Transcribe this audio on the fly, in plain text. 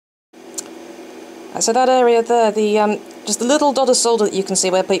So that area there, just the little dot of solder that you can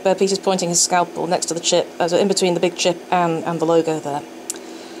see where Peter's pointing his scalpel next to the chip, in between the big chip and the logo there,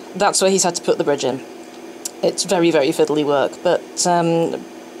 that's where he's had to put the bridge in. It's very, very fiddly work, but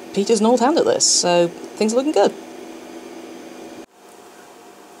Peter's an old hand at this, so things are looking good.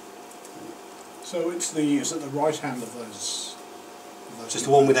 So is it the right hand of those? Just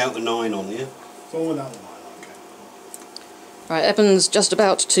the one without the 9 on, yeah? The one without the 9, okay. Right, Eben's just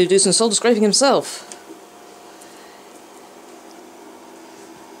about to do some solder scraping himself.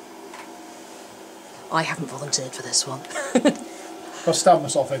 I haven't volunteered for this one. I'll stab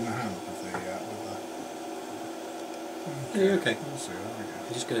myself in the hand with the... Yeah, okay. We'll see, there we go.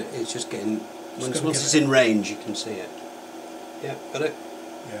 It's just getting... Once it's in range, you can see it. Yeah, got it?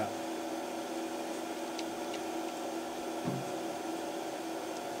 Yeah.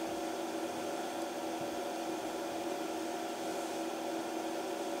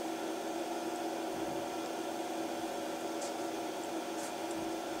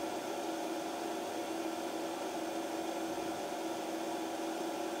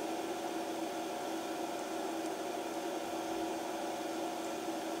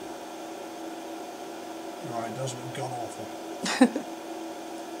 Right, it does look god awful.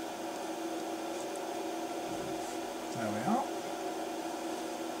 There we are.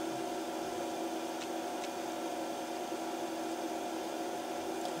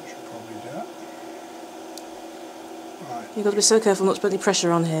 That should probably do it. Right. You've got to be so careful not to put any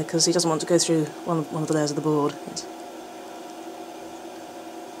pressure on here, because he doesn't want to go through one of the layers of the board.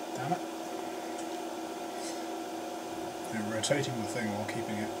 Damn it. You're rotating the thing while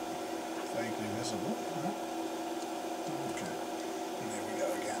keeping it vaguely visible. Okay, and there we go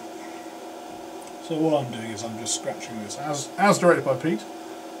again. So what I'm doing is I'm just scratching this, as directed by Pete,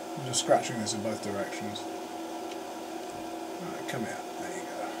 I'm just scratching this in both directions. Alright, come here, there you go.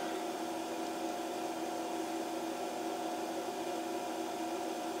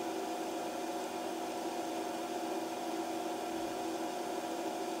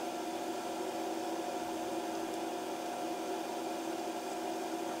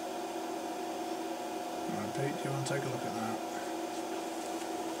 Pete, do you want to take a look at that?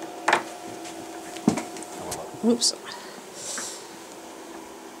 Oops.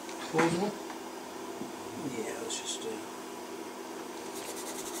 Plausible? Yeah, let's just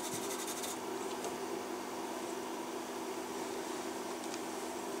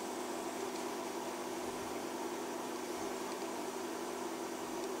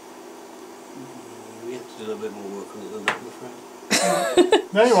we have to do a little bit more work on it than that, I'm afraid.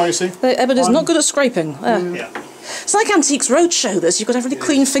 There you are, you see. Eben is not good at scraping. Yeah. It's like Antiques Roadshow, this. You've got to have really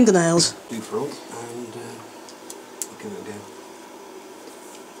clean fingernails. Do front and we'll give it a go.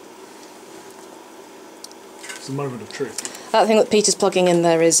 It's the moment of truth. That thing that Peter's plugging in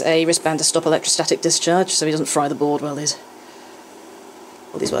there is a wristband to stop electrostatic discharge, so he doesn't fry the board while he's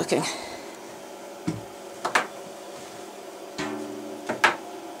working.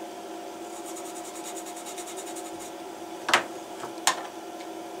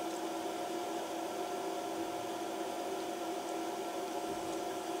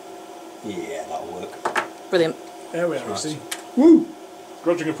 Yeah, that'll work. Brilliant. There we are, you Right. see. Woo!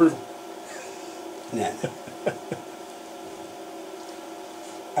 Grudging approval. Yeah.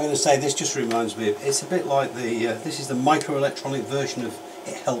 I'm going to say this just reminds me of, it's a bit like the, this is the microelectronic version of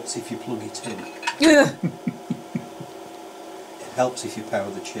it helps if you plug it in. Yeah. It helps if you power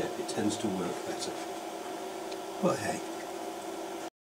the chip, it tends to work better. But hey.